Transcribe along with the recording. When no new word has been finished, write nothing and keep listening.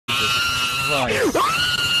Christ.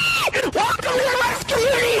 Welcome to the West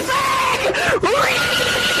Community Fag! Welcome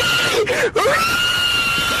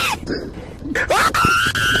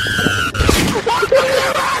to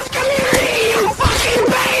the West Community, you fucking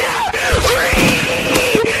beta!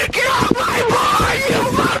 Get off my board, you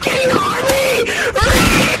fucking army!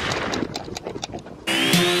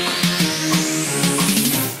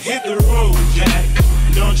 Hit the road, Jack.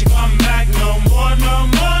 Don't you come back no more, no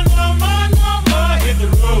more, no more, no more. Hit the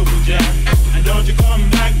road, Jack. And don't you come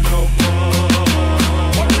back no more.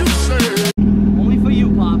 What you say? Only for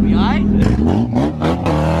you, Poppy, alright?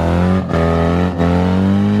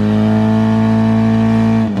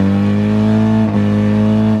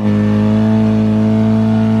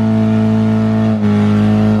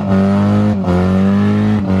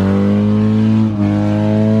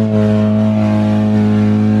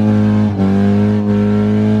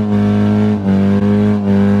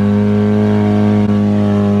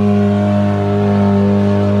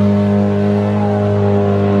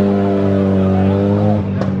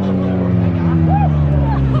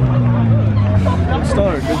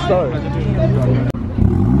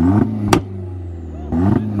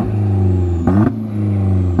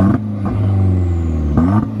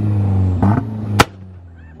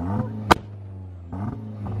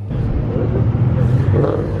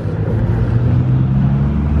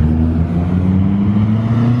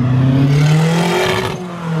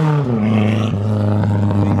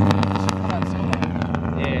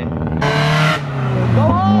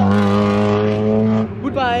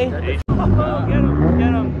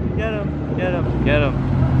 Get him.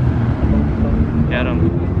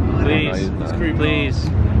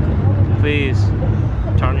 Please.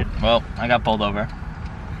 Turn it. Well, I got pulled over.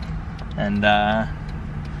 And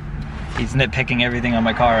he's nitpicking everything on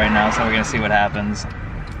my car right now, so we're gonna see what happens.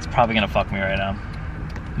 It's probably gonna fuck me right now.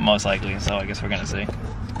 Most likely, so I guess we're gonna see.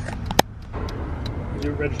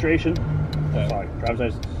 Your registration? Oh, sorry, driver's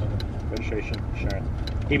license, registration, insurance.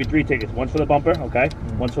 Gave you 3 tickets. One's for the bumper, okay?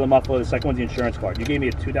 One's for the muffler. The second one's the insurance card. You gave me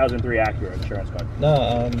a 2003 Acura insurance card.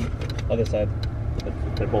 No, other side.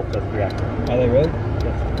 They're both 2003 Acura. Are they really?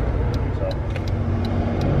 Yes.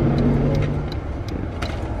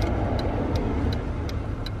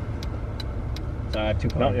 So I have 2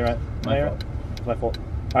 cars. No, you're right. My you're fault. Right. It's my fault.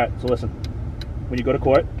 All right, so listen. When you go to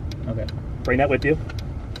court, okay, bring that with you.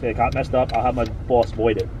 Say the cop messed up, I'll have my boss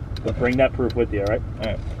void it. But bring that proof with you, all right? All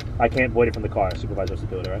right. I can't void it from the car. Supervisor has to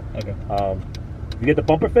do it, all right? Okay. If you get the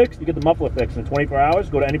bumper fixed, you get the muffler fixed in 24 hours,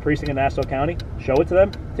 go to any precinct in Nassau County, show it to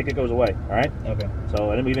them, ticket goes away, all right? Okay.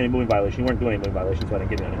 So I didn't leave any moving violation. You weren't doing any moving violations, so I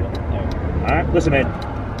didn't give you anything. All right. All right? Listen, man,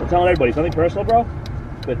 I'm telling everybody, it's nothing personal, bro,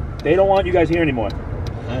 but they don't want you guys here anymore.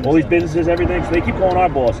 All these businesses, everything, so they keep calling our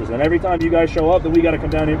bosses, and every time you guys show up, then we got to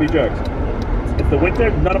come down here and be jerks. It's the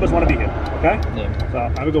winter, none of us want to be here, okay? Yeah. So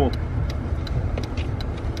have a good one.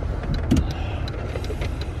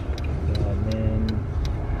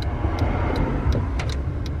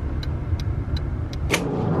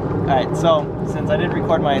 Alright, so since I didn't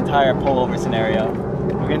record my entire pullover scenario,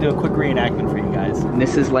 we're gonna do a quick reenactment for you guys. And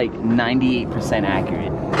this is like 98%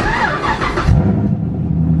 accurate.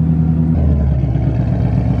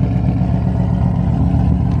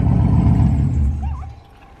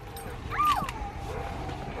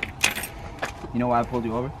 You know why I pulled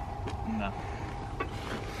you over? No.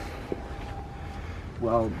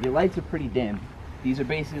 Well, your lights are pretty dim. These are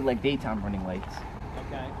basically like daytime running lights.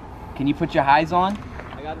 Okay. Can you put your highs on?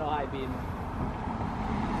 I got no high beam.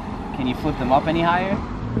 Can you flip them up any higher?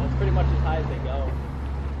 That's pretty much as high as they go.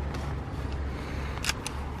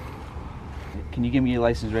 Can you give me your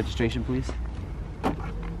license registration, please?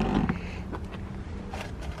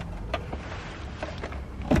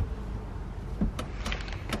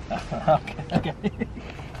 Okay.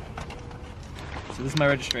 So this is my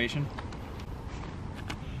registration.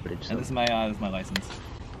 And this is my license.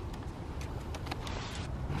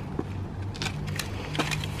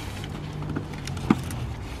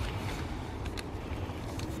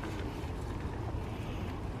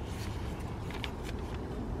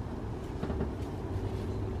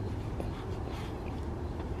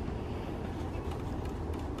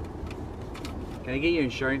 Can I get your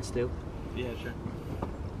insurance too? Yeah, sure.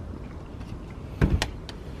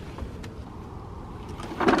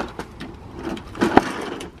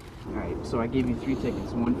 Alright, so I gave you 3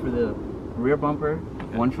 tickets. One for the rear bumper,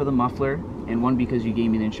 okay, one for the muffler, and one because you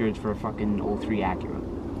gave me the insurance for a fucking 03 Acura.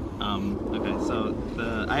 Okay, so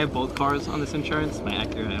I have both cars on this insurance, my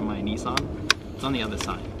Acura and my Nissan. It's on the other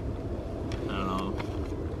side. I don't know.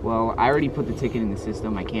 Well, I already put the ticket in the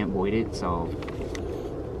system. I can't void it, so...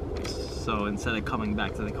 So instead of coming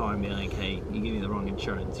back to the car and being like, hey, you gave me the wrong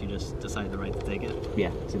insurance, you just decided to write the ticket?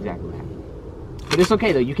 Yeah, that's exactly what happened. But it's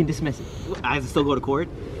okay though, you can dismiss it. I have to still go to court?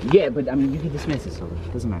 Yeah, but I mean, you can dismiss it, so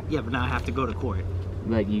it doesn't matter. Yeah, but now I have to go to court.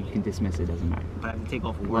 Like, you can dismiss it, doesn't matter. But I have to take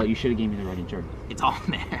off of work. Well, you should have gave me the right insurance. It's all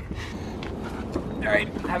there. Alright,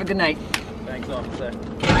 have a good night. Thanks, officer.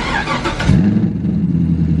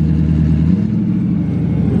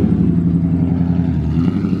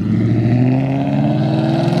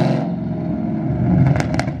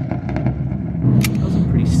 That was a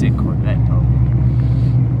pretty sick Corvette, though.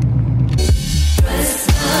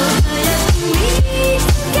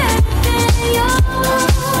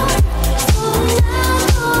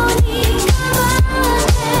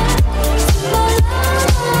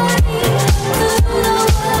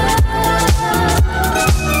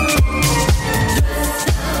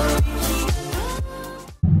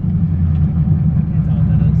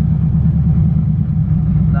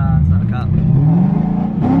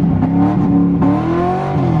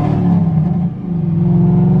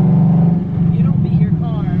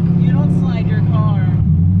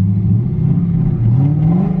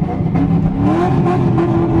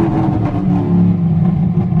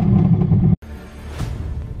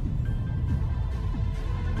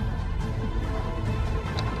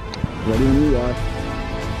 Ready when you are.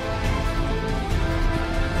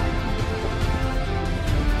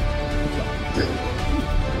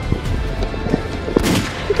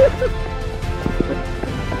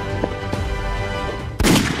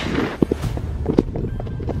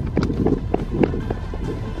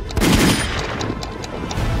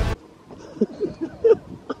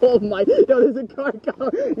 Oh my, yo, there's a car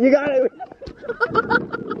coming. You got it.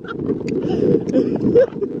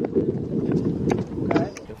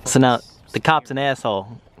 So now, the cop's an asshole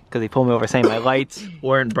because he pulled me over saying my lights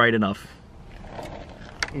weren't bright enough.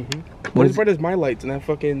 What as bright as my lights and that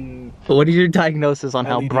fucking... What is your diagnosis on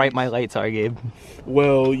how LED. bright my lights are, Gabe?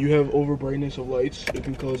 Well, you have over brightness of lights. It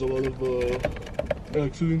can cause a lot of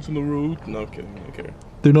accidents on the road. No, I'm kidding. Okay.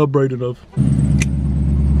 They're not bright enough.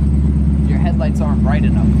 Your headlights aren't bright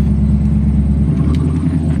enough.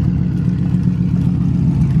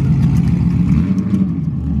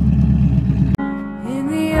 In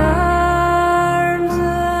the arms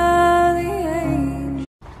of the angel.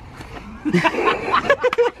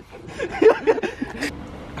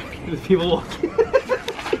 There's people walking.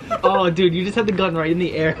 Oh, dude, you just had the gun right in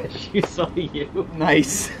the air. She saw you.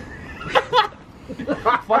 Nice.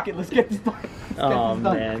 Fuck it, let's get this done. Oh,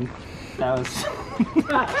 man. That was...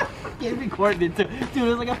 Can't record it, too. Dude, it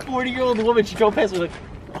was like a 40-year-old woman. She drove past me like,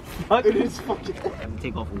 oh, fuck. It is fucking... I have to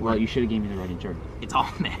take off of work. Well, you should have gave me the right insurance. It's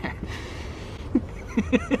on there.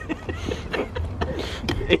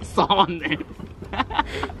 It's on there.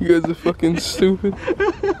 You guys are fucking stupid.